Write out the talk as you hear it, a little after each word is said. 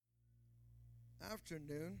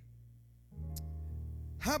afternoon.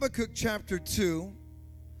 Habakkuk chapter 2.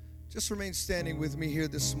 Just remain standing with me here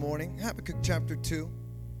this morning. Habakkuk chapter 2.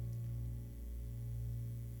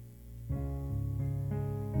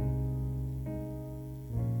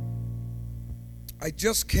 I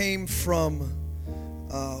just came from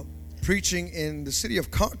preaching in the city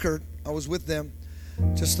of Concord. I was with them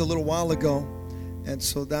just a little while ago. And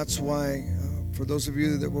so that's why, for those of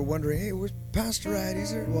you that were wondering, hey, where's Pastor at?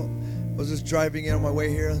 He's here. Well, I was just driving in on my way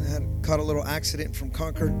here. I had caught a little accident from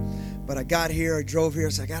Concord. But I got here, I drove here. I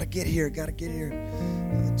said, I got to get here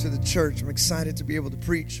to the church. I'm excited to be able to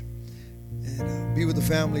preach and be with the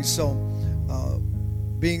family. So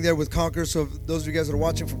being there with Concord, so those of you guys that are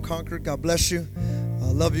watching from Concord, God bless you.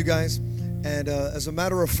 I love you guys. And as a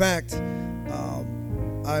matter of fact,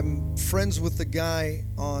 I'm friends with the guy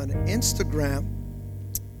on Instagram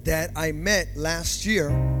that I met last year.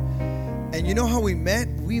 And you know how we met?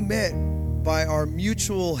 We met by our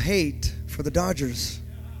mutual hate for the Dodgers.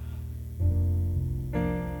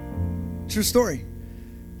 True story.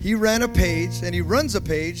 He ran a page, and he runs a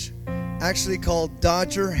page actually called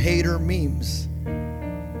Dodger Hater Memes.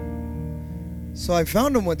 So I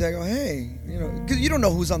found him one day. I go, hey, because you don't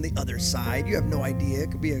know who's on the other side. You have no idea.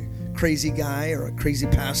 It could be a crazy guy or a crazy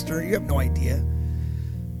pastor. You have no idea.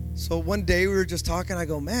 So one day we were just talking. I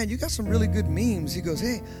go, man, you got some really good memes. He goes,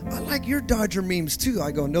 hey, I like your Dodger memes too.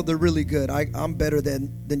 I go, no, they're really good. I'm better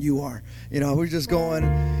than you are. We're just going.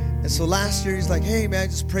 And so last year he's like, hey, man,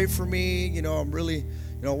 just pray for me. I'm really,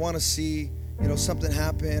 I want to see, something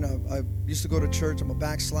happen. I used to go to church. I'm a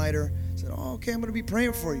backslider. I said, oh, okay, I'm going to be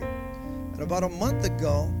praying for you. And about a month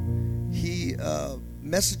ago, he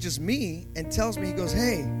messages me and tells me, he goes,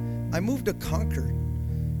 hey, I moved to Concord.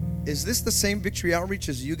 Is this the same Victory Outreach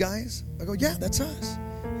as you guys? I go, yeah, that's us.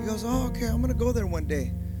 He goes, oh, okay, I'm going to go there one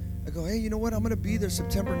day. I go, hey, you know what? I'm going to be there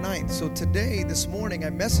September 9th. So today, this morning,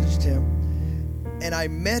 I messaged him, and I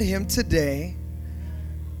met him today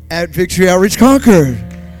at Victory Outreach Concord.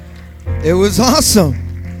 It was awesome.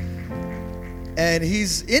 And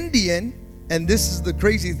he's Indian, and this is the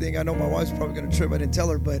crazy thing. I know my wife's probably going to trip. I didn't tell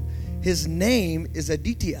her, but his name is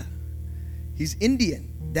Aditya. He's Indian.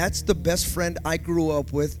 That's the best friend I grew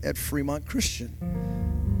up with at Fremont Christian.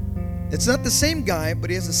 It's not the same guy, but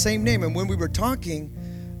he has the same name. And when we were talking,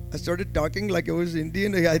 I started talking like it was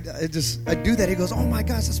Indian. I do that. He goes, oh my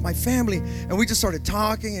gosh, that's my family. And we just started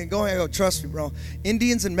talking and going. I go, trust me, bro.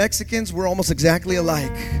 Indians and Mexicans, we're almost exactly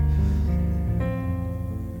alike.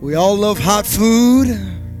 We all love hot food.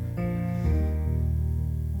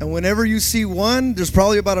 And whenever you see one, there's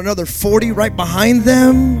probably about another 40 right behind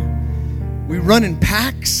them. We run in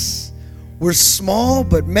packs. We're small,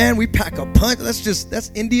 but man, we pack a punch.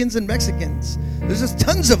 That's Indians and Mexicans. There's just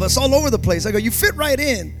tons of us all over the place. I go, you fit right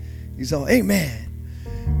in. He's all,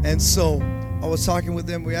 amen. And so I was talking with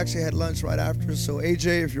them. We actually had lunch right after. So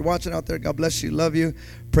AJ, if you're watching out there, God bless you. Love you.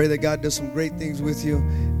 Pray that God does some great things with you.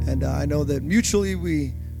 And I know that mutually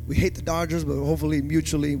we hate the Dodgers, but hopefully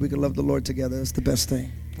mutually we can love the Lord together. That's the best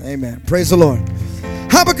thing. Amen. Praise the Lord.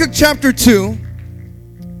 Habakkuk chapter 2.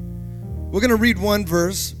 We're going to read one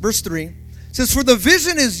verse. Verse 3. It says, for the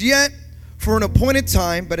vision is yet for an appointed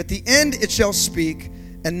time, but at the end it shall speak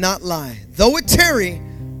and not lie. Though it tarry,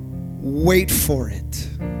 wait for it.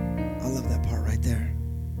 I love that part right there.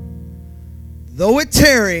 Though it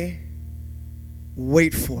tarry,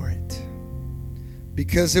 wait for it.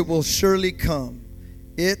 Because it will surely come.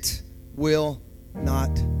 It will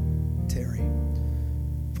not tarry.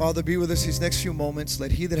 Father, be with us these next few moments.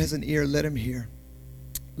 Let he that has an ear, let him hear.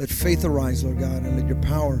 Let faith arise, Lord God, and let your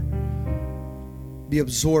power be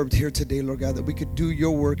absorbed here today, Lord God, that we could do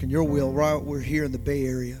your work and your will while we're here in the Bay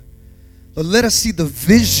Area. Lord, let us see the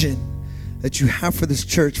vision that you have for this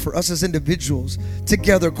church, for us as individuals,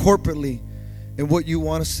 together corporately, in what you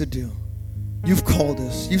want us to do. You've called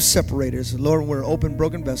us. You've separated us. Lord, we're an open,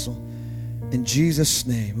 broken vessel. In Jesus'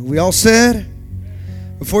 name. We all said,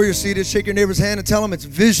 before you're seated, shake your neighbor's hand and tell him it's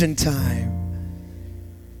vision time.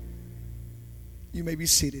 You may be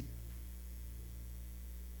seated.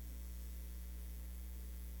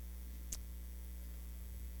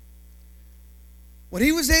 When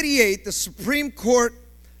he was 88, the Supreme Court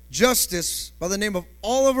Justice by the name of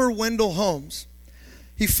Oliver Wendell Holmes,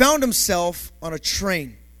 he found himself on a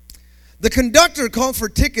train. The conductor called for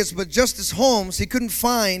tickets, but Justice Holmes, he couldn't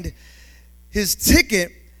find his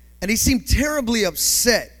ticket, and he seemed terribly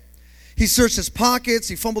upset. He searched his pockets,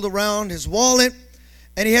 he fumbled around his wallet,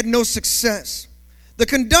 and he had no success. The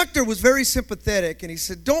conductor was very sympathetic, and he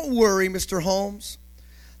said, don't worry, Mr. Holmes.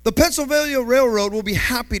 The Pennsylvania Railroad will be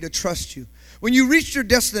happy to trust you. When you reach your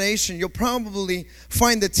destination, you'll probably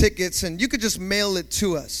find the tickets, and you could just mail it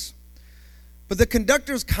to us. But the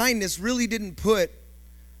conductor's kindness really didn't put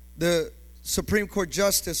the Supreme Court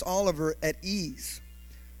Justice Oliver at ease.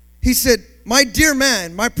 He said, "My dear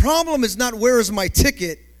man, my problem is not where is my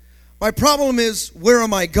ticket. My problem is where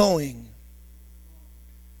am I going?"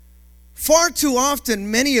 Far too often,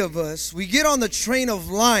 many of us, we get on the train of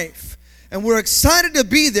life and we're excited to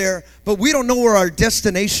be there, but we don't know where our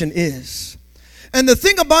destination is. And the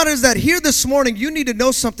thing about it is that here this morning, you need to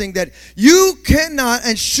know something, that you cannot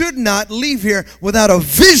and should not leave here without a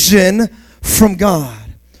vision from God.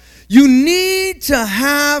 You need to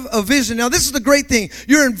have a vision. Now, this is the great thing.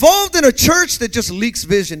 You're involved in a church that just leaks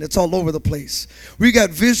vision. It's all over the place. We got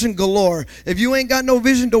vision galore. If you ain't got no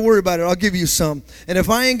vision, don't worry about it. I'll give you some. And if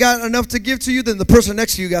I ain't got enough to give to you, then the person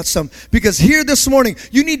next to you got some. Because here this morning,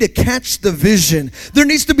 you need to catch the vision. There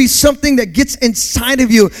needs to be something that gets inside of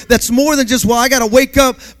you that's more than just, well, I got to wake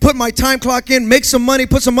up, put my time clock in, make some money,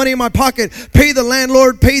 put some money in my pocket, pay the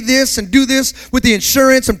landlord, pay this and do this with the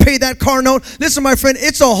insurance and pay that car note. Listen, my friend,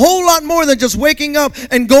 it's a whole lot more than just waking up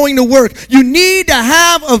and going to work. You need to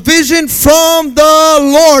have a vision from the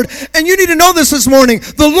Lord. And you need to know this morning.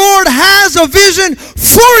 The Lord has a vision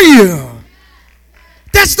for you.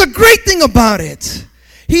 That's the great thing about it.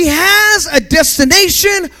 He has a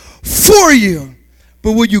destination for you.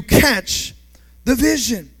 But will you catch the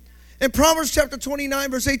vision? In Proverbs chapter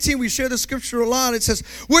 29, verse 18, we share the scripture a lot. It says,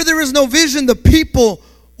 where there is no vision, the people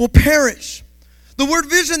will perish. The word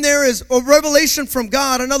vision there is a revelation from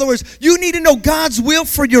God. In other words, you need to know God's will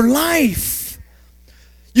for your life.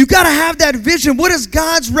 You got to have that vision. What is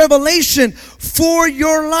God's revelation for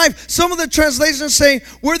your life? Some of the translations say,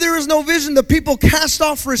 where there is no vision, the people cast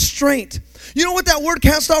off restraint. You know what that word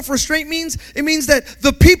cast off restraint means? It means that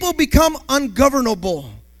the people become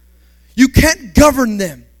ungovernable. You can't govern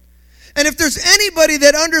them. And if there's anybody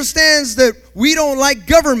that understands that we don't like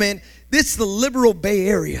government, it's the liberal Bay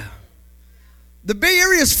Area. The Bay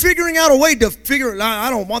Area is figuring out a way to figure, I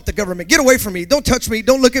don't want the government. Get away from me. Don't touch me.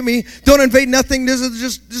 Don't look at me. Don't invade nothing. This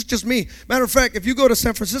is just me. Matter of fact, if you go to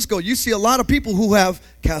San Francisco, you see a lot of people who have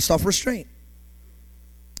cast off restraint.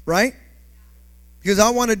 Right? Because I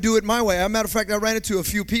want to do it my way. As a matter of fact, I ran into a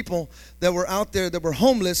few people that were out there that were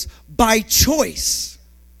homeless by choice.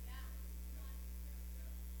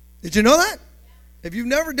 Did you know that? If you've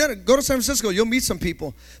never done it, go to San Francisco. You'll meet some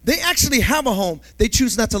people. They actually have a home. They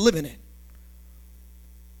choose not to live in it.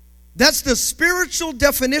 That's the spiritual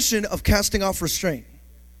definition of casting off restraint.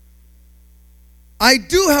 I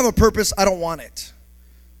do have a purpose. I don't want it.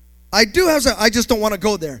 I just don't want to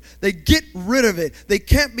go there. They get rid of it. They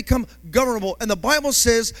can't become governable. And the Bible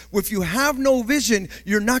says, if you have no vision,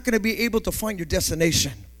 you're not going to be able to find your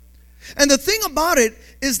destination. And the thing about it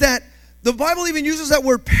is that the Bible even uses that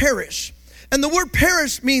word perish. And the word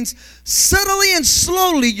perish means subtly and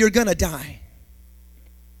slowly you're going to die.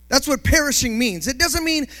 That's what perishing means. It doesn't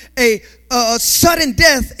mean a sudden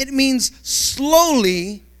death. It means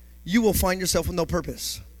slowly you will find yourself with no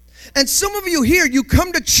purpose. And some of you here, you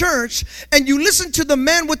come to church and you listen to the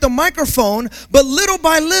man with the microphone, but little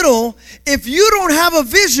by little, if you don't have a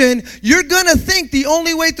vision, you're going to think the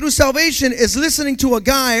only way through salvation is listening to a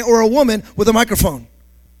guy or a woman with a microphone.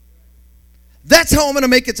 That's how I'm going to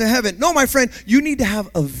make it to heaven. No, my friend, you need to have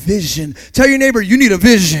a vision. Tell your neighbor, you need a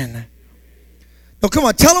vision. No, come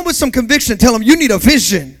on, tell them with some conviction. Tell them you need a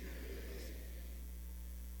vision.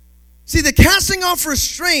 See, the casting off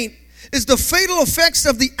restraint is the fatal effects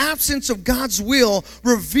of the absence of God's will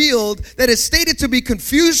revealed, that is stated to be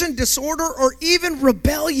confusion, disorder, or even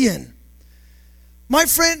rebellion. My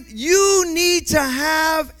friend, you need to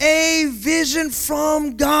have a vision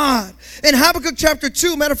from God. In Habakkuk chapter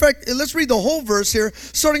 2, matter of fact, let's read the whole verse here.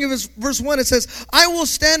 Starting with verse 1, it says, I will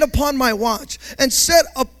stand upon my watch and set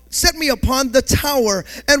me upon the tower,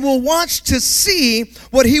 and will watch to see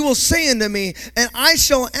what he will say unto me, and I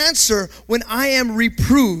shall answer when I am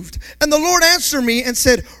reproved. And the Lord answered me and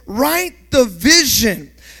said, write the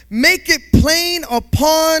vision, make it plain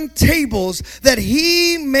upon tables, that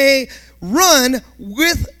he may run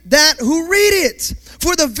with that who read it.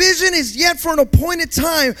 For the vision is yet for an appointed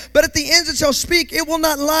time, but at the end it shall speak. It will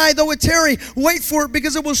not lie, though it tarry. Wait for it,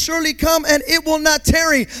 because it will surely come, and it will not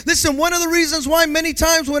tarry. Listen, one of the reasons why many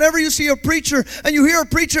times whenever you see a preacher and you hear a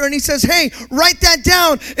preacher and he says, hey, write that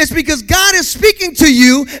down, it's because God is speaking to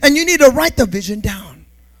you and you need to write the vision down.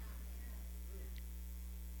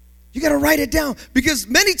 You got to write it down, because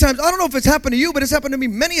many times, I don't know if it's happened to you, but it's happened to me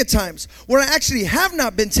many a times where I actually have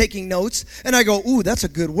not been taking notes, and I go, ooh, that's a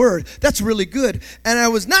good word. That's really good. And I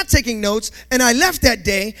was not taking notes, and I left that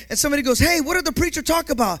day, and somebody goes, hey, what did the preacher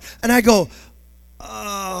talk about? And I go,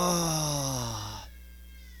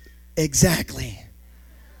 exactly.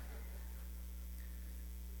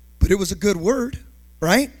 But But it was a good word,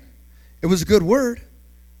 right? It was a good word.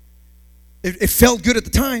 It felt good at the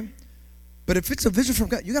time. But if it's a vision from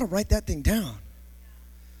God, you got to write that thing down.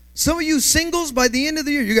 Some of you singles, by the end of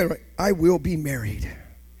the year, you got to write, I will be married.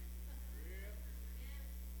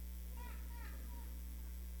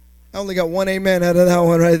 I only got one amen out of that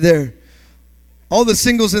one right there. All the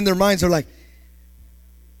singles in their minds are like,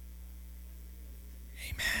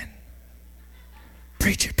 amen.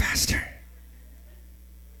 Preach it, pastor.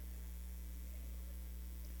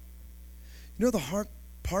 You know the hard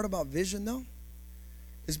part about vision, though?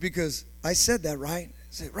 Is because I said that, right? I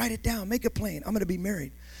said, write it down, make it plain. I'm going to be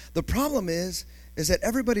married. The problem is that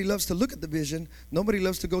everybody loves to look at the vision. Nobody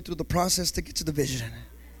loves to go through the process to get to the vision.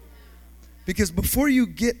 Because before you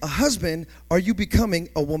get a husband, are you becoming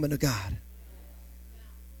a woman of God?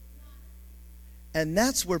 And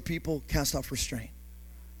that's where people cast off restraint.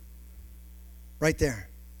 Right there.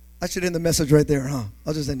 I should end the message right there, huh?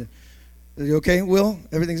 I'll just end it. Are you okay, Will?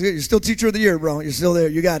 Everything's good? You're still teacher of the year, bro. You're still there.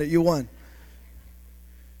 You got it. You won.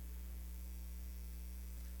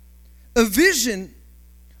 A vision,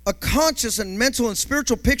 a conscious and mental and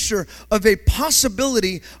spiritual picture of a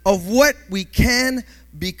possibility of what we can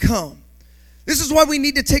become. This is why we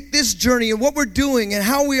need to take this journey and what we're doing and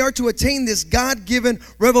how we are to attain this God-given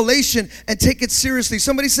revelation and take it seriously.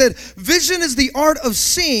 Somebody said, vision is the art of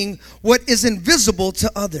seeing what is invisible to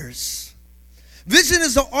others. Vision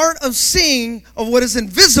is the art of seeing of what is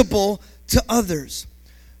invisible to others.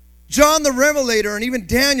 John the Revelator and even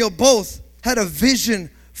Daniel both had a vision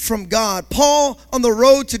from God. Paul on the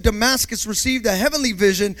road to Damascus received a heavenly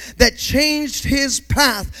vision that changed his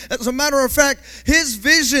path. As a matter of fact, his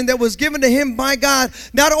vision that was given to him by God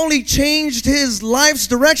not only changed his life's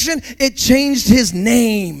direction, it changed his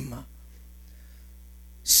name.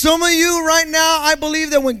 Some of you right now, I believe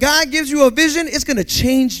that when God gives you a vision, it's going to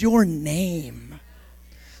change your name.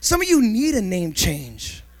 Some of you need a name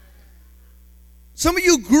change. Some of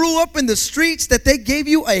you grew up in the streets that they gave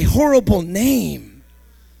you a horrible name.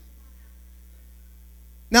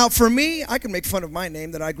 Now, for me, I can make fun of my name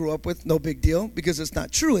that I grew up with, no big deal, because it's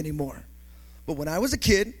not true anymore. But when I was a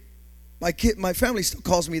kid, my family still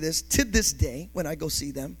calls me this to this day when I go see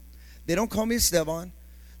them. They don't call me Esteban.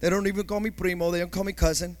 They don't even call me primo. They don't call me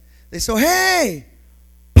cousin. They say, hey,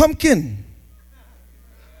 pumpkin.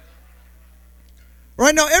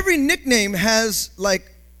 Right now, every nickname has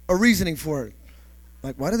like a reasoning for it.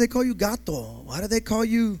 Like, why do they call you gato? Why do they call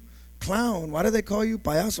you clown? Why do they call you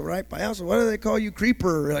payaso, right? Payaso. Why do they call you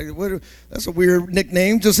creeper? Like, that's a weird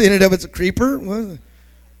nickname. Just in and of it's a creeper. What?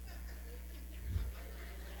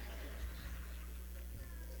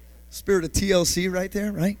 Spirit of TLC right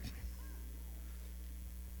there, right?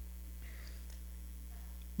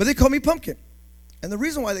 But they call me Pumpkin. And the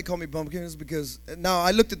reason why they call me Pumpkin is because, now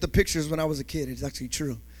I looked at the pictures when I was a kid. It's actually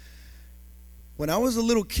true. When I was a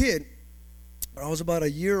little kid, I was about a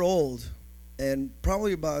year old, and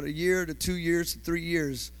probably about a year to 2 years to 3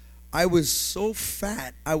 years, I was so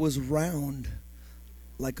fat, I was round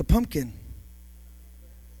like a pumpkin.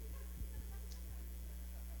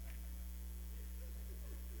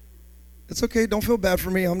 It's okay, don't feel bad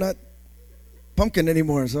for me. I'm not pumpkin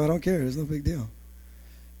anymore, so I don't care. It's no big deal.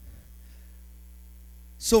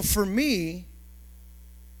 So for me,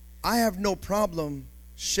 I have no problem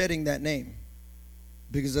shedding that name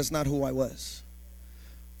because that's not who I was.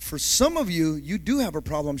 For some of you, you do have a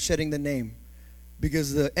problem shedding the name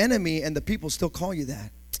because the enemy and the people still call you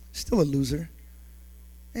that. Still a loser.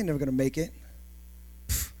 Ain't never going to make it.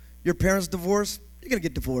 Your parents divorced, you're going to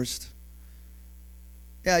get divorced.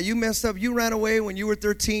 Yeah, you messed up. You ran away when you were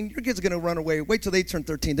 13. Your kids are going to run away. Wait till they turn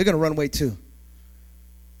 13. They're going to run away too.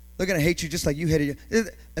 They're going to hate you just like you hated you.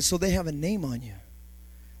 And so they have a name on you.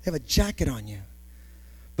 They have a jacket on you.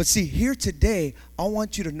 But see, here today, I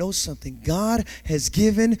want you to know something. God has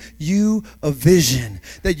given you a vision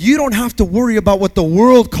that you don't have to worry about what the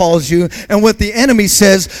world calls you and what the enemy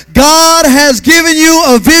says. God has given you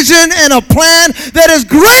a vision and a plan that is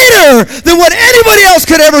greater than what anybody else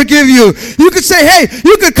could ever give you. You could say, hey,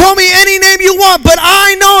 you could call me any name you want, but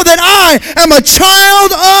I know that I am a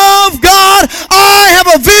child of God. I have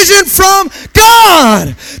a vision from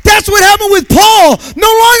God. That's what happened with Paul. No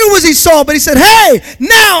longer was he Saul, but he said, hey,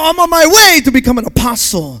 now I'm on my way to become an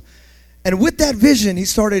apostle. And with that vision, he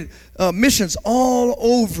started missions all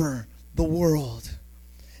over the world.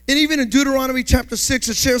 And even in Deuteronomy chapter 6,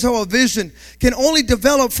 it shares how a vision can only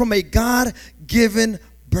develop from a God-given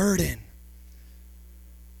burden.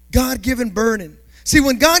 God-given burden. See,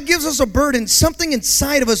 when God gives us a burden, something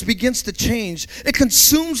inside of us begins to change. It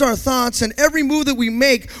consumes our thoughts, and every move that we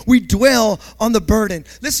make, we dwell on the burden.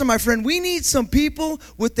 Listen, my friend, we need some people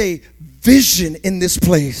with a vision in this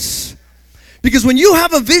place. Because when you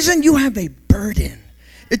have a vision, you have a burden.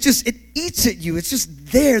 It eats at you. It's just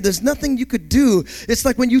there. There's nothing you could do. It's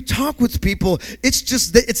like when you talk with people,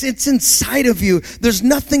 it's inside of you. There's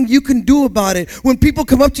nothing you can do about it. When people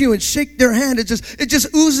come up to you and shake their hand, it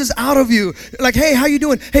just oozes out of you. Like, hey, how you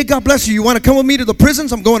doing? Hey, God bless you. You want to come with me to the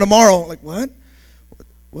prisons? I'm going tomorrow. Like, what?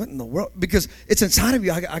 What in the world? Because it's inside of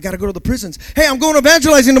you. I got to go to the prisons. Hey, I'm going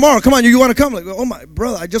evangelizing tomorrow. Come on, you want to come? Like, oh my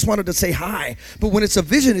brother, I just wanted to say hi. But when it's a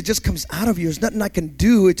vision, it just comes out of you. There's nothing I can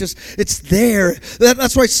do. It's there.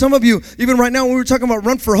 That's why some of you, even right now when we were talking about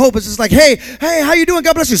Run for Hope, it's just like, hey, how you doing?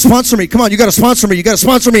 God bless you. Sponsor me. Come on, you got to sponsor me. You got to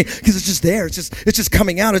sponsor me because it's just there. It's just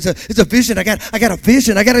coming out. It's a vision. I got a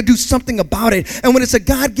vision. I got to do something about it. And when it's a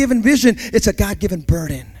God-given vision, it's a God-given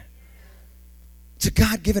burden. It's a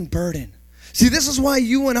God-given burden. See, this is why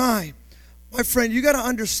you and I, my friend, you got to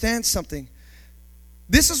understand something.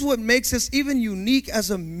 This is what makes us even unique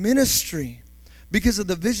as a ministry because of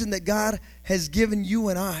the vision that God has given you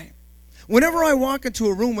and I. Whenever I walk into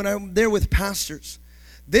a room when I'm there with pastors,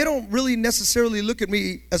 they don't really necessarily look at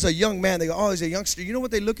me as a young man. They go, oh, he's a youngster. You know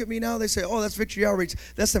what they look at me now? They say, oh, that's Victory Outreach.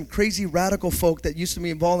 That's some crazy radical folk that used to be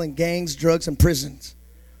involved in gangs, drugs, and prisons.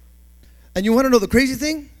 And you want to know the crazy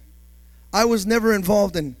thing? I was never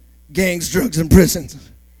involved in gangs, drugs, and prisons.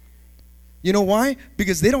 You know why?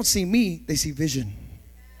 Because they don't see me, they see vision.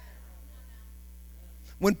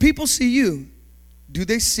 When people see you, do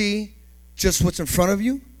they see just what's in front of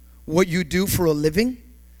you? What you do for a living?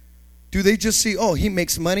 Do they just see, oh, he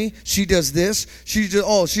makes money, she does this, she's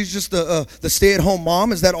just the stay-at-home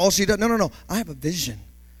mom? Is that all she does? No. I have a vision.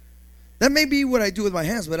 That may be what I do with my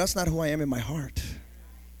hands, but that's not who I am in my heart.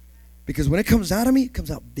 Because when it comes out of me, it comes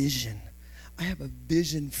out vision. I have a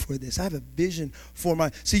vision for this. I have a vision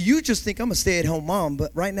for see, you just think I'm a stay-at-home mom,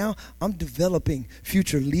 but right now I'm developing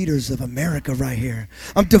future leaders of America right here.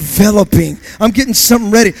 I'm getting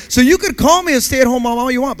something ready. So you could call me a stay-at-home mom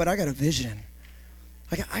all you want, but I got a vision.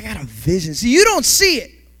 I got a vision. See, you don't see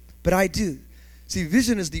it, but I do. See,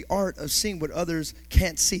 vision is the art of seeing what others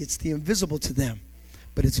can't see. It's the invisible to them,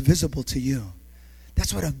 but it's visible to you.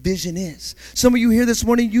 That's what a vision is. Some of you here this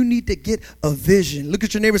morning, you need to get a vision. Look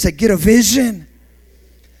at your neighbor and say, get a vision.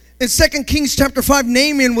 In 2 Kings chapter 5,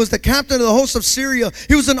 Naaman was the captain of the host of Syria.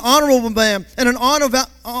 He was an honorable man and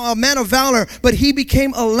a man of valor, but he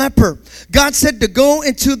became a leper. God said to go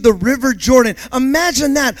into the river Jordan.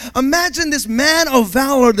 Imagine that. Imagine this man of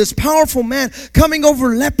valor, this powerful man coming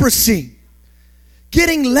over leprosy.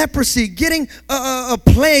 Getting leprosy, getting a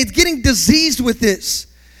plague, getting diseased with this.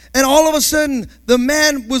 And all of a sudden, the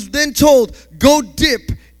man was then told, go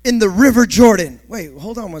dip in the river Jordan. Wait,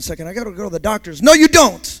 hold on one second. I got to go to the doctors. No, you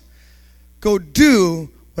don't. Go do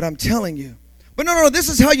what I'm telling you. But no, this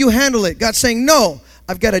is how you handle it. God's saying, no,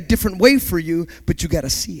 I've got a different way for you, but you got to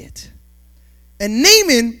see it. And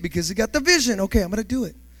Naaman, because he got the vision, okay, I'm going to do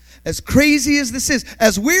it. As crazy as this is,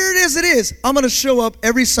 as weird as it is, I'm going to show up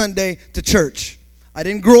every Sunday to church. I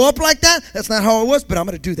didn't grow up like that. That's not how it was, but I'm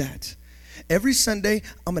going to do that. Every Sunday,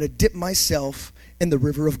 I'm going to dip myself in the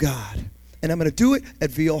river of God. And I'm going to do it at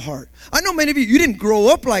VO Heart. I know many of you didn't grow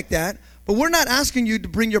up like that, but we're not asking you to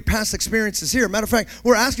bring your past experiences here. Matter of fact,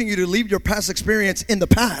 we're asking you to leave your past experience in the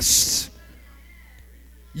past.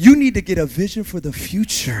 You need to get a vision for the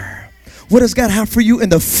future. What does God have for you in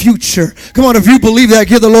the future? Come on, if you believe that,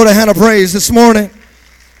 give the Lord a hand of praise this morning.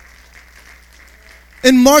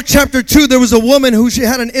 In Mark chapter 2, there was a woman who she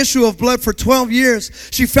had an issue of blood for 12 years.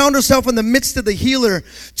 She found herself in the midst of the healer.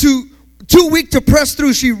 Too weak to press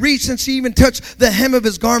through, she reached and she even touched the hem of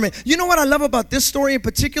his garment. You know what I love about this story in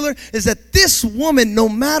particular is that this woman, no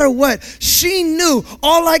matter what, she knew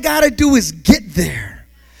all I got to do is get there.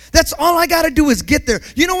 That's all I got to do is get there.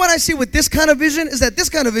 You know what I see with this kind of vision is that this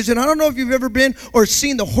kind of vision, I don't know if you've ever been or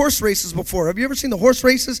seen the horse races before. Have you ever seen the horse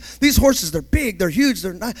races? These horses, they're big, they're huge,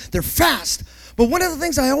 they're fast. But one of the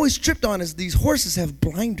things I always tripped on is these horses have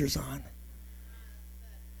blinders on.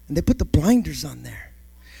 And they put the blinders on there.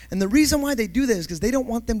 And the reason why they do that is because they don't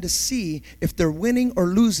want them to see if they're winning or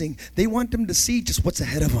losing. They want them to see just what's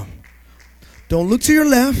ahead of them. Don't look to your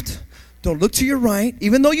left. Don't look to your right.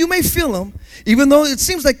 Even though you may feel them, even though it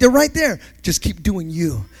seems like they're right there, just keep doing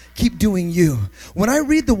you. Keep doing you. When I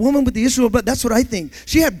read the woman with the issue of blood, that's what I think.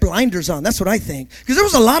 She had blinders on. That's what I think. Because there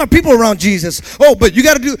was a lot of people around Jesus. Oh, but you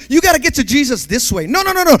got to get to Jesus this way. No.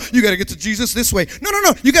 You got to get to Jesus this way.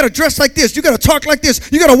 No. You got to dress like this. You got to talk like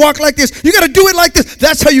this. You got to walk like this. You got to do it like this.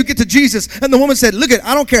 That's how you get to Jesus. And the woman said, look,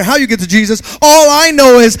 I don't care how you get to Jesus. All I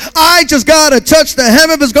know is I just got to touch the hem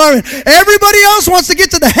of his garment. Everybody else wants to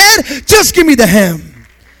get to the head. Just give me the hem.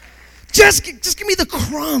 Just give me the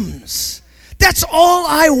crumbs. That's all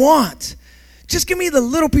I want. Just give me the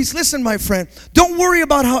little piece. Listen, my friend, don't worry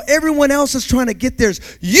about how everyone else is trying to get theirs.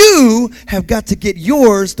 You have got to get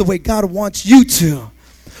yours the way God wants you to.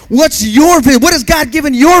 What's your vision? What has God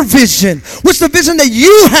given your vision? What's the vision that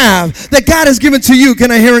you have that God has given to you?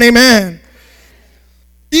 Can I hear an amen?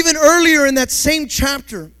 Even earlier in that same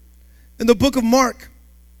chapter, in the book of Mark,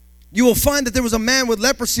 you will find that there was a man with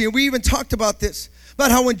leprosy, and we even talked about this.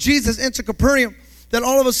 About how when Jesus entered Capernaum, that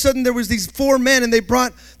all of a sudden there was these 4 men and they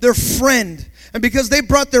brought their friend. And because they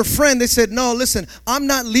brought their friend, they said, no, listen, I'm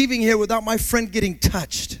not leaving here without my friend getting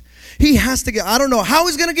touched. He has to get, I don't know how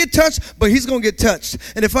he's going to get touched, but he's going to get touched.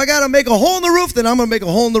 And if I got to make a hole in the roof, then I'm going to make a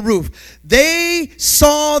hole in the roof. They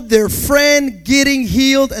saw their friend getting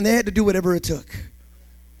healed and they had to do whatever it took.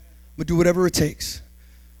 But do whatever it takes.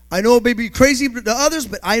 I know it may be crazy to others,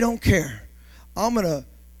 but I don't care. I'm going to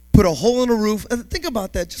put a hole in the roof. Think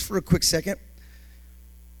about that just for a quick second.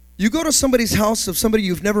 You go to somebody's house of somebody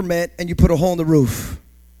you've never met and you put a hole in the roof.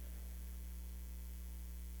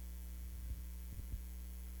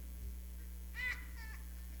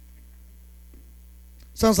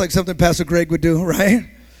 Sounds like something Pastor Greg would do, right?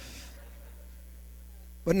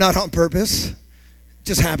 But not on purpose. It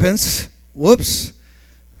just happens. Whoops.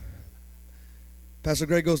 Pastor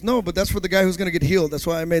Greg goes, no, but that's for the guy who's going to get healed. That's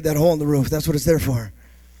why I made that hole in the roof. That's what it's there for.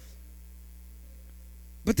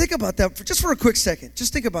 But think about that just for a quick second.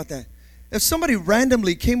 Just think about that. If somebody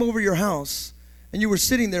randomly came over your house and you were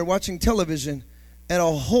sitting there watching television and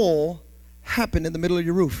a hole happened in the middle of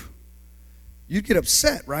your roof, you'd get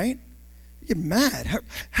upset, right? You'd get mad.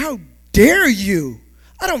 How dare you?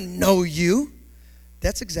 I don't know you.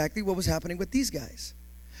 That's exactly what was happening with these guys.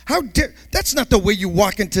 How dare? That's not the way you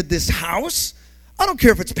walk into this house. I don't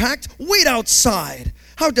care if it's packed. Wait outside.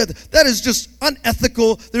 That is just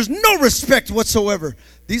unethical. There's no respect whatsoever.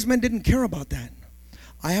 These men didn't care about that.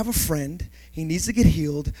 I have a friend. He needs to get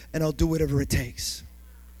healed, and I'll do whatever it takes.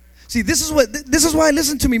 See, this is why,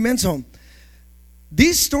 listen to me, Men's Home.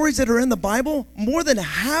 These stories that are in the Bible, more than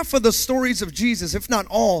half of the stories of Jesus, if not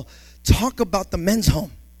all, talk about the men's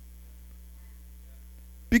home.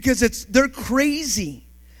 Because they're crazy.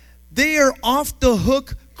 They are off the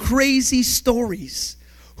hook crazy stories.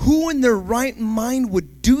 Who in their right mind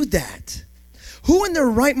would do that? Who in their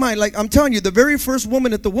right mind, like I'm telling you, the very first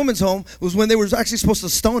woman at the woman's home was when they were actually supposed to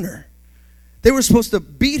stone her. They were supposed to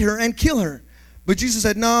beat her and kill her. But Jesus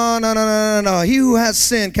said, no. He who has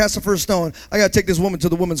sinned, cast the first stone. I got to take this woman to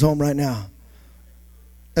the woman's home right now.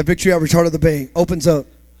 At Victory Outreach, Heart of the Bay. Opens up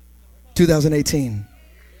 2018.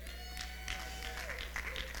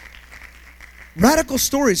 Radical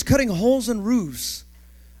stories, cutting holes in roofs.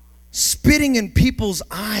 Spitting in people's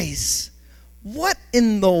eyes. What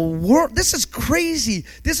in the world? This is crazy.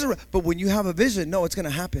 But when you have a vision, no, it's going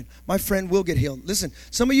to happen. My friend will get healed. Listen,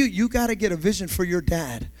 some of you got to get a vision for your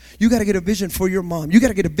dad. You got to get a vision for your mom. You got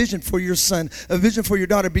to get a vision for your son, a vision for your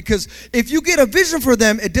daughter. Because if you get a vision for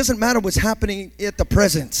them, it doesn't matter what's happening at the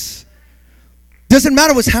present. Doesn't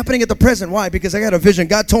matter what's happening at the present. Why? Because I got a vision.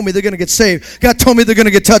 God told me they're going to get saved. God told me they're going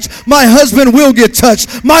to get touched. My husband will get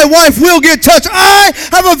touched. My wife will get touched. I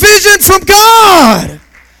have a vision from God.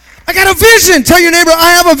 I got a vision. Tell your neighbor, I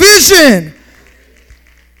have a vision.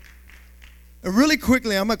 And really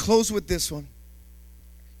quickly, I'm going to close with this one.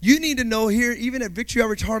 You need to know here, even at Victory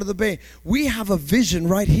Outreach Heart of the Bay, we have a vision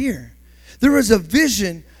right here. There is a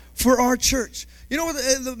vision for our church. You know what?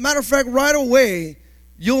 As a matter of fact, right away,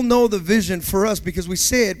 you'll know the vision for us because we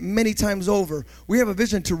say it many times over. We have a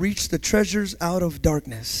vision to reach the treasures out of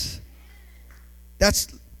darkness. That's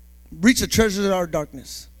reach the treasures out of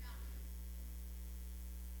darkness.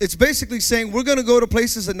 It's basically saying we're going to go to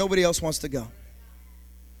places that nobody else wants to go.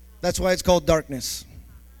 That's why it's called darkness.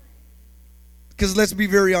 Because let's be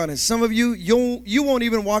very honest. Some of you won't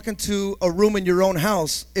even walk into a room in your own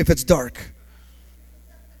house if it's dark.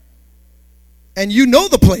 And you know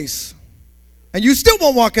the place. And you still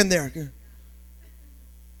won't walk in there.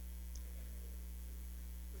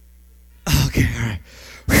 Okay, all right.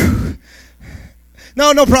 Whew.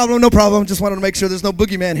 No problem. Just wanted to make sure there's no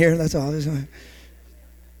boogeyman here. That's all.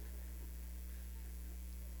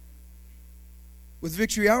 With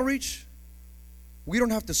Victory Outreach, we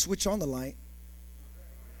don't have to switch on the light.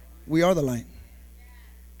 We are the light.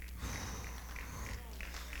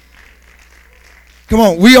 Come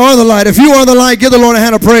on, we are the light. If you are the light, give the Lord a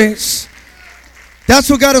hand of praise. That's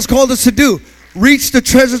what God has called us to do. Reach the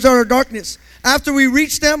treasures of our darkness. After we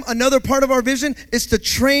reach them, another part of our vision is to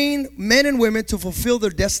train men and women to fulfill their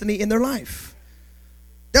destiny in their life.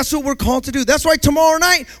 That's what we're called to do. That's why tomorrow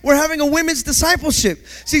night we're having a women's discipleship.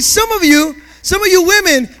 See, some of you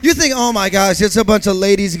women, you think, oh my gosh, it's a bunch of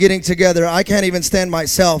ladies getting together. I can't even stand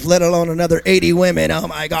myself, let alone another 80 women. Oh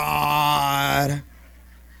my God.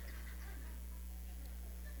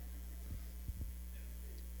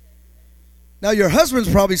 Now your husband's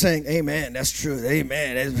probably saying, amen, that's true.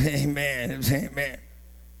 Amen, amen, amen.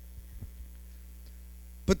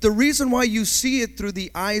 But the reason why you see it through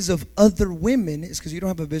the eyes of other women is because you don't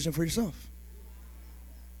have a vision for yourself.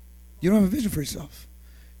 You don't have a vision for yourself.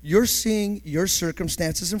 You're seeing your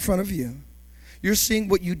circumstances in front of you. You're seeing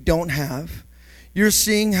what you don't have. You're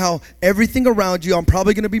seeing how everything around you, I'm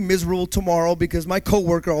probably going to be miserable tomorrow because my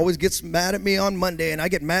coworker always gets mad at me on Monday and I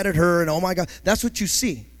get mad at her and oh my God. That's what you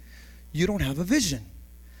see. You don't have a vision.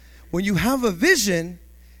 When you have a vision,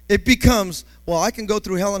 it becomes, well, I can go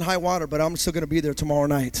through hell and high water, but I'm still going to be there tomorrow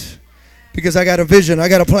night because I got a vision. I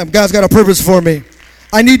got a plan. God's got a purpose for me.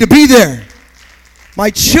 I need to be there. My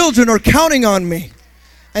children are counting on me.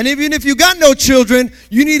 And even if you got no children,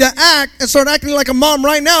 you need to act and start acting like a mom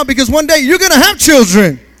right now because one day you're going to have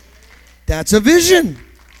children. That's a vision.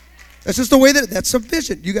 That's just the way that's a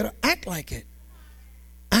vision. You got to act like it.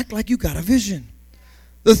 Act like you got a vision.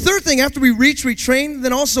 The third thing, after we reach, we train,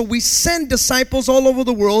 then also we send disciples all over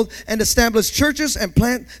the world and establish churches and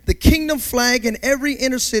plant the kingdom flag in every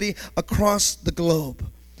inner city across the globe.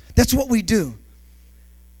 That's what we do.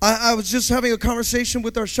 I was just having a conversation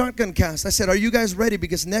with our shotgun cast. I said, are you guys ready?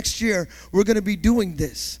 Because next year we're going to be doing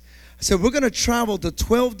this. I said, we're going to travel to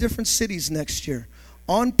 12 different cities next year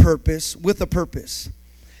on purpose, with a purpose.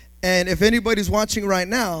 And if anybody's watching right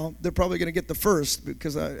now, they're probably going to get the first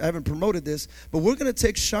because I haven't promoted this. But we're going to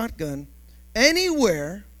take shotgun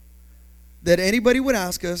anywhere that anybody would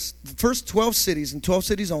ask us. The first 12 cities, and 12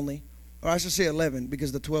 cities only. Or I should say 11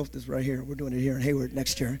 because the 12th is right here. We're doing it here in Hayward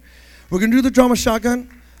next year. We're going to do the drama shotgun.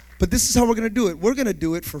 But this is how we're going to do it. We're going to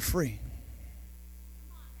do it for free.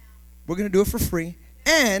 We're going to do it for free.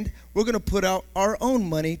 And we're going to put out our own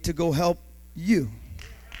money to go help you.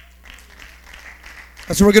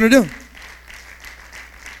 That's what we're going to do.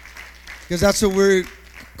 Because that's what we're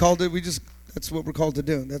called to. That's what we're called to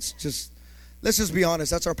do. Let's just be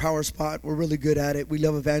honest. That's our power spot. We're really good at it. We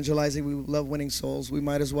love evangelizing. We love winning souls. We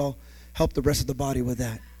might as well help the rest of the body with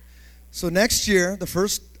that. So next year, the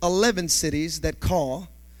first 11 cities that call,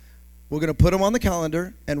 we're going to put them on the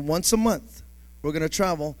calendar, and once a month, we're going to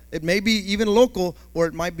travel. It may be even local, or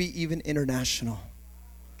it might be even international.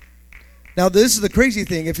 Now, this is the crazy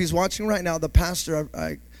thing. If he's watching right now, the pastor,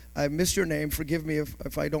 I missed your name. Forgive me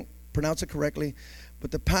if I don't pronounce it correctly.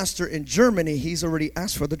 But the pastor in Germany, he's already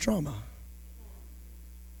asked for the drama.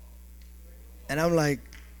 And I'm like,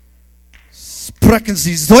 sprechen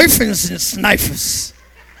Sie Seufens und Snipers.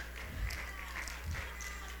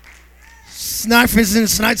 Snipers and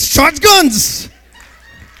snipes, shotguns.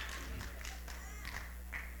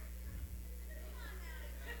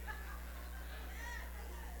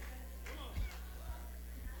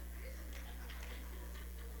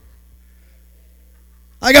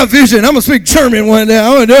 I got vision. I'm gonna speak German one day.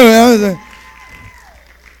 I'm gonna do it.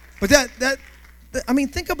 But that I mean,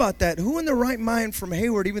 think about that. Who in their right mind from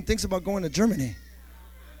Hayward even thinks about going to Germany?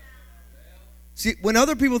 See, when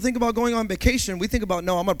other people think about going on vacation, we think about,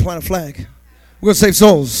 no, I'm gonna plant a flag. We're gonna save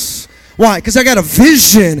souls. Why? Because I got a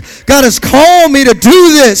vision. God has called me to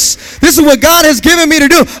do this. This is what God has given me to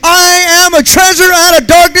do. I am a treasure out of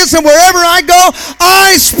darkness, and wherever I go,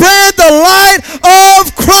 I spread the light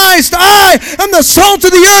of Christ. I am the salt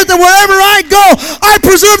of the earth, and wherever I go, I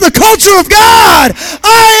preserve the culture of God.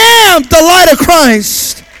 I am the light of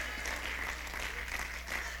Christ.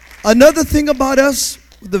 Another thing about us,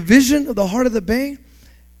 the vision of the heart of the Bay,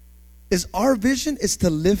 is our vision is to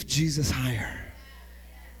lift Jesus higher.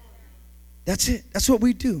 That's it. That's what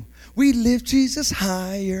we do. We lift Jesus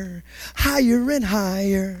higher, higher and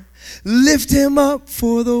higher. Lift him up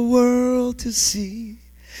for the world to see.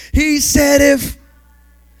 He said, if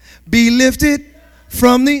be lifted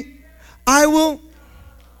from the, I will.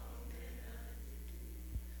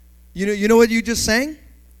 You know what you just sang?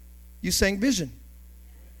 You sang vision.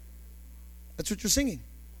 That's what you're singing.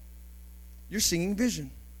 You're singing vision.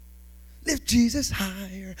 Lift Jesus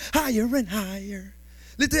higher, higher and higher.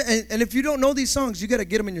 And if you don't know these songs, you got to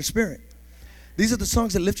get them in your spirit. These are the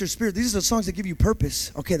songs that lift your spirit. These are the songs that give you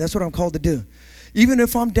purpose. Okay, that's what I'm called to do. Even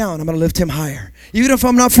if I'm down, I'm going to lift him higher. Even if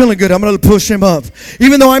I'm not feeling good, I'm going to push him up.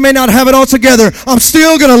 Even though I may not have it all together, I'm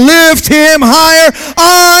still going to lift him higher.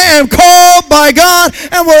 I am called by God,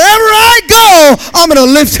 and wherever I go, I'm going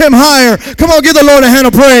to lift him higher. Come on, give the Lord a hand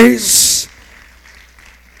of praise.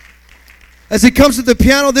 As he comes to the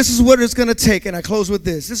piano, this is what it's going to take, and I close with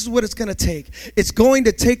this. This is what it's going to take. It's going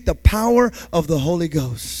to take the power of the Holy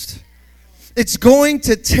Ghost. It's going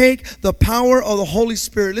to take the power of the Holy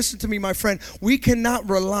Spirit. Listen to me, my friend. We cannot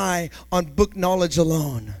rely on book knowledge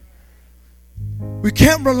alone. We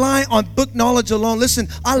can't rely on book knowledge alone. Listen,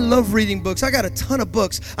 I love reading books. I got a ton of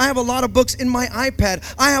books. I have a lot of books in my iPad.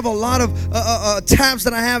 I have a lot of tabs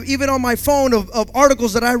that I have, even on my phone, of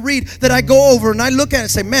articles that I read, that I go over and I look at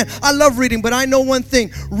and say, man, I love reading, but I know one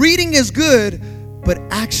thing. Reading is good, but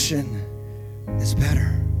action is better.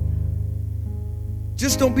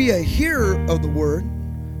 Just don't be a hearer of the word,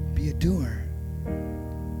 be a doer.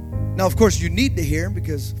 Now, of course, you need to hear,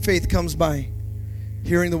 because faith comes by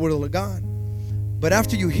hearing the word of God. But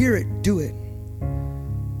after you hear it, do it.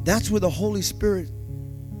 That's where the Holy Spirit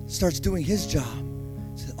starts doing his job.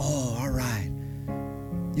 Says, oh, all right.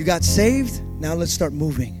 You got saved? Now let's start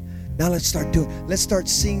moving. Now let's start doing. Let's start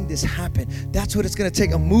seeing this happen. That's what it's going to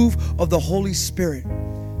take, a move of the Holy Spirit.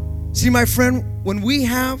 See, my friend, when we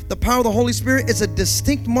have the power of the Holy Spirit, it's a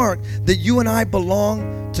distinct mark that you and I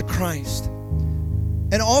belong to Christ.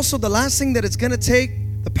 And also, the last thing that it's going to take,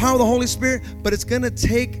 the power of the Holy Spirit, but it's going to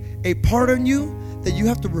take a part of you that you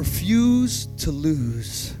have to refuse to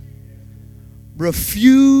lose.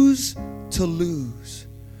 Refuse to lose.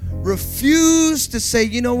 Refuse to say,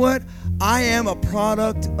 you know what? I am a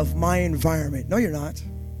product of my environment. No, you're not.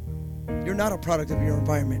 You're not a product of your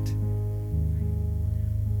environment.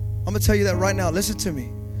 I'm going to tell you that right now. Listen to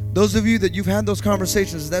me. Those of you that you've had those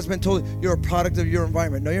conversations, that's been told you're a product of your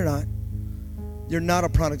environment. No, you're not. You're not a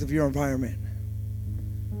product of your environment.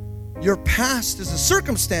 Your past is a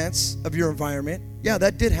circumstance of your environment. Yeah,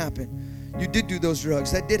 that did happen. You did do those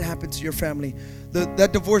drugs. That did happen to your family.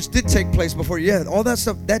 That divorce did take place before you. Yeah, all that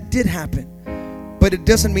stuff, that did happen. But it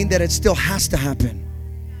doesn't mean that it still has to happen.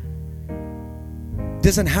 It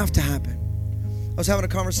doesn't have to happen. I was having a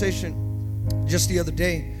conversation just the other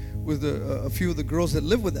day with a few of the girls that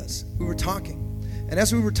live with us. We were talking. And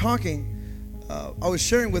as we were talking, I was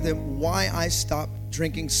sharing with them why I stopped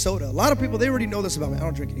drinking soda. A lot of people, they already know this about me. I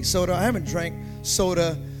don't drink any soda. I haven't drank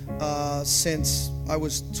soda since I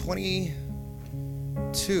was 22.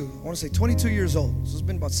 I want to say 22 years old. So it's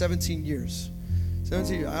been about 17 years.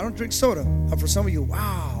 17 years. I don't drink soda. For some of you,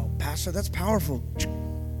 wow, Pastor, that's powerful.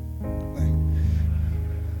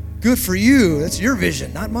 Good for you. That's your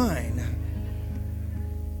vision, not mine.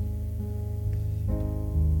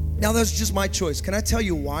 Now, that's just my choice. Can I tell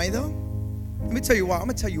you why, though? Let me tell you why. I'm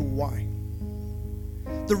going to tell you why.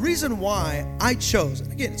 The reason why I chose,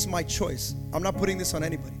 and again, it's my choice. I'm not putting this on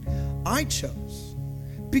anybody. I chose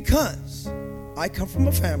because I come from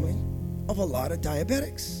a family of a lot of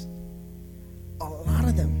diabetics. A lot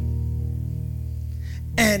of them.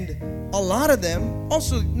 And a lot of them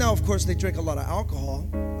also, now, of course, they drink a lot of alcohol.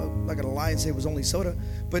 I'm not going to lie and say it was only soda,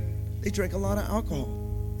 but they drank a lot of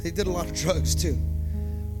alcohol. They did a lot of drugs, too.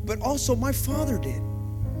 But also, my father did.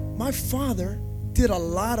 My father did a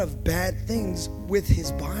lot of bad things with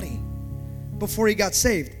his body before he got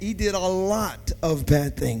saved. He did a lot of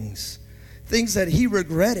bad things, things that he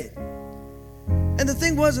regretted. And the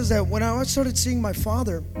thing was is that when I started seeing my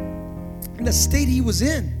father in the state he was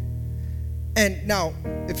in, and now,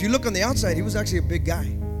 if you look on the outside, he was actually a big guy,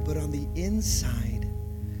 but on the inside,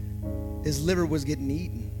 his liver was getting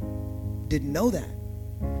eaten. Didn't know that.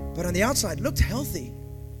 But on the outside, looked healthy.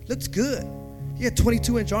 Looked good. He had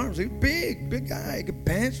 22-inch arms. He was big guy. He could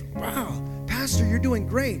bench. Wow, Pastor, you're doing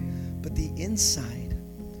great. But the inside.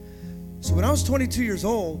 So when I was 22 years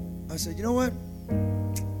old, I said, you know what?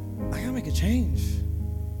 I gotta make a change.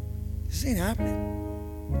 This ain't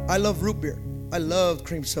happening. I love root beer. I loved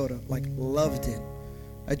cream soda. Like, loved it.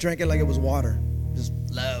 I drank it like it was water. Just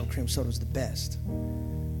loved cream soda. It was the best.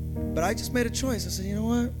 But I just made a choice. I said, you know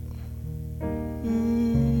what?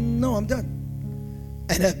 No, I'm done.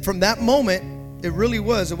 And from that moment, it really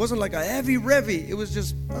was. It wasn't like a heavy revy. It was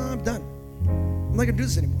just, I'm done. I'm not going to do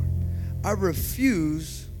this anymore. I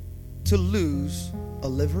refuse to lose a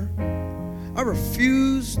liver. I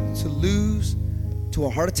refuse to lose to a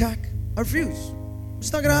heart attack. I refuse.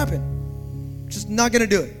 It's not going to happen. Just not going to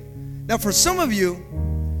do it. Now, for some of you,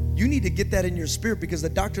 you need to get that in your spirit because the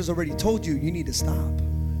doctor's already told you you need to stop.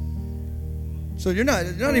 So you're not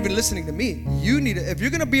even listening to me. You need to, if you're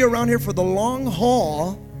going to be around here for the long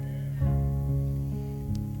haul,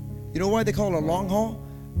 You know why they call it a long haul?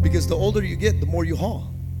 Because the older you get, the more you haul.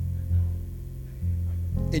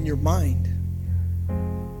 In your mind.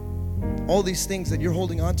 All these things that you're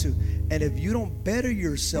holding on to. And if you don't better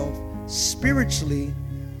yourself spiritually,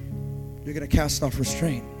 you're going to cast off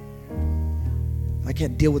restraint. I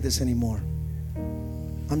can't deal with this anymore.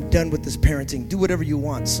 I'm done with this parenting. Do whatever you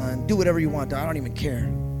want, son. Do whatever you want. I don't even care.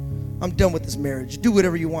 I'm done with this marriage. Do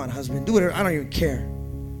whatever you want, husband. Do whatever. I don't even care.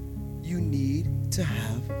 You need to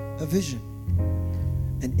have a vision.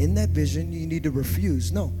 And in that vision, you need to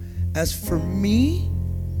refuse. No. As for me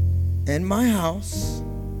and my house,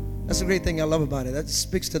 that's the great thing I love about it. That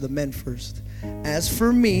speaks to the men first. As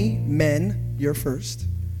for me, men, you're first.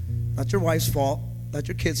 Not your wife's fault. Not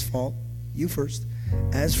your kid's fault. You first.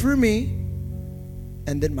 As for me,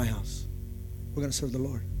 and then my house, we're going to serve the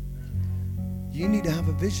Lord. You need to have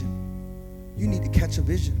a vision. You need to catch a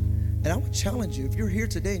vision. And I would challenge you, if you're here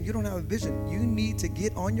today and you don't have a vision, you need to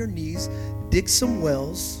get on your knees, dig some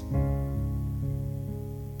wells,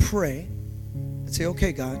 pray, and say,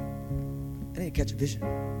 okay, God, I need to catch a vision.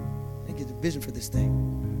 I need to get a vision for this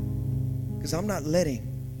thing. Because I'm not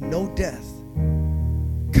letting no death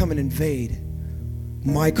come and invade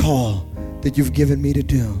my call that you've given me to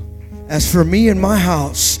do. As for me and my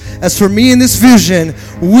house, as for me and this vision,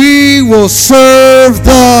 we will serve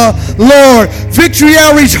the Lord. Victory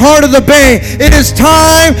Outreach, Heart of the Bay. It is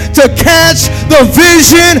time to catch the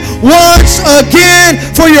vision once again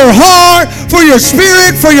for your heart, for your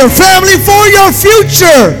spirit, for your family, for your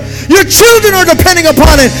future. Your children are depending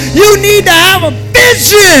upon it. You need to have a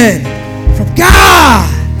vision from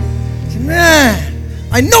God. Man,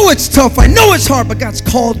 I know it's tough. I know it's hard, but God's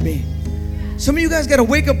called me. Some of you guys got to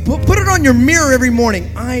wake up, put it on your mirror every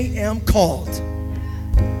morning. I am called.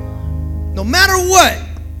 No matter what,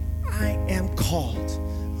 I am called.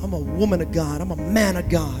 I'm a woman of God. I'm a man of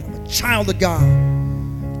God. I'm a child of God.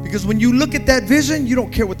 Because when you look at that vision, you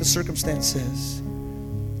don't care what the circumstance says.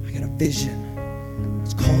 I got a vision.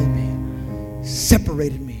 It's called me.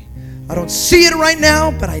 Separated me. I don't see it right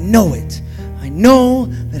now, but I know it. I know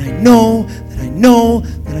that I know that I know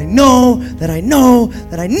that I know that I know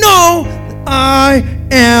that I know that I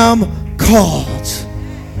am called.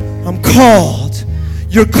 I'm called.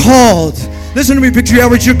 You're called. Listen to me, Victory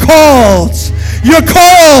Outreach. You're called. You're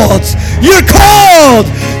called. You're called.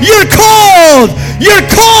 You're called. You're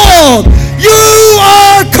called. You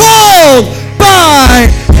are called by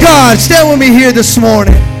God. Stand with me here this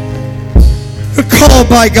morning. You're called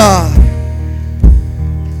by God.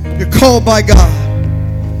 You're called by God.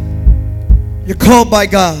 You're called by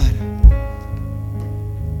God.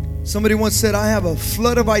 Somebody once said, I have a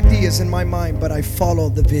flood of ideas in my mind, but I follow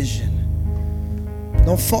the vision.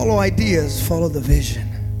 Don't follow ideas, follow the vision.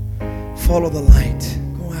 Follow the light.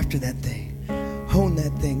 Go after that thing. Hone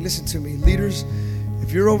that thing. Listen to me, leaders.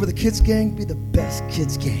 If you're over the kids gang, be the best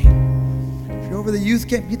kids gang. If you're over the youth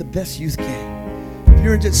gang, be the best youth gang. If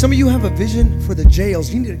you're in, some of you have a vision for the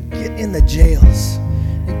jails. You need to get in the jails.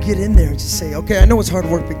 And get in there and just say, okay, I know it's hard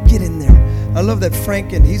work, but get in there. I love that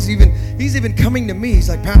Frank, and he's even coming to me. He's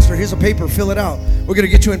like, Pastor, here's a paper, fill it out. We're going to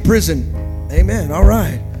get you in prison. Amen. All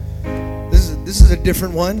right. This is a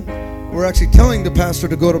different one. We're actually telling the pastor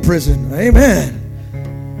to go to prison.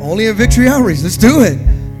 Amen. Only in Victory Outreach. Let's do it.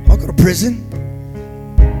 I'll go to prison.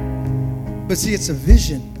 But see, it's a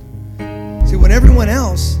vision. See, when everyone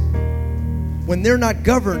else, when they're not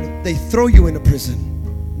governed, they throw you into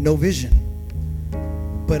prison. No vision.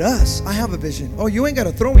 But us, I have a vision. Oh, you ain't got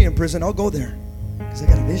to throw me in prison. I'll go there because I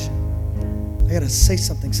got a vision. I got to say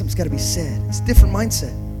something. Something's got to be said. It's a different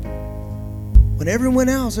mindset. When everyone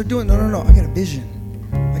else are doing, no. I got a vision.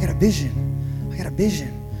 I got a vision. I got a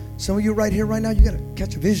vision. Some of you right here, right now, you got to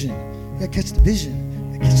catch a vision. You got to catch the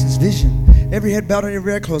vision. You got to catch this vision. Every head bowed and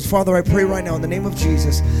every eye closed. Father, I pray right now in the name of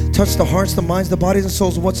Jesus, touch the hearts, the minds, the bodies, and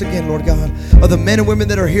souls once again, Lord God, of the men and women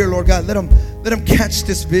that are here, Lord God. Let them catch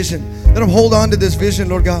this vision. Let them hold on to this vision,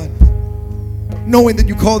 Lord God, knowing that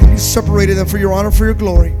you called them, you separated them for your honor, for your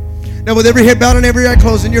glory. Now, with every head bowed and every eye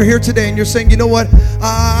closed, and you're here today and you're saying, you know what,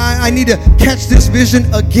 I need to catch this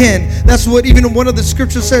vision again. That's what even one of the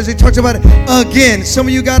scriptures says. It talks about it again. Some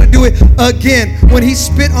of you got to do it again. When he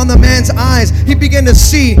spit on the man's eyes, he began to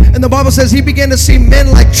see, and the Bible says he began to see men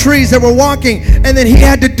like trees that were walking, and then he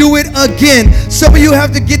had to do it again. Some of you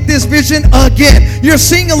have to get this vision again. You're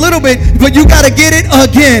seeing a little bit, but you got to get it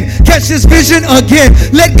again. Catch this vision again.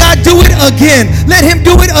 Let God do it again. Let him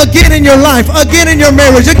do it again in your life, again in your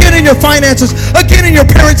marriage, again in your your finances, again in your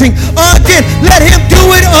parenting, again. Let him do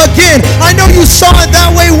it again. I know you saw it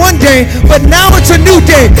that way one day, but now it's a new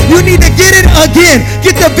day. You need to get it again.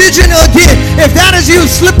 Get the vision again. If that is you,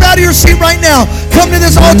 slip out of your seat right now. Come to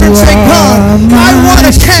this altar and say, God, I want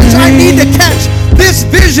to catch. I need to catch this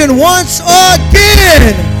vision once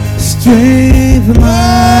again. Strength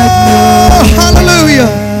like no hallelujah.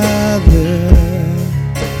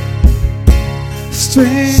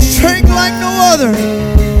 Strength like no other.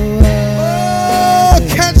 Oh,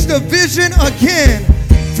 catch the vision again.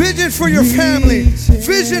 Vision for your family.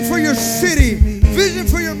 Vision for your city. Vision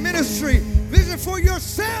for your ministry. Vision for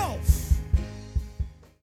yourself.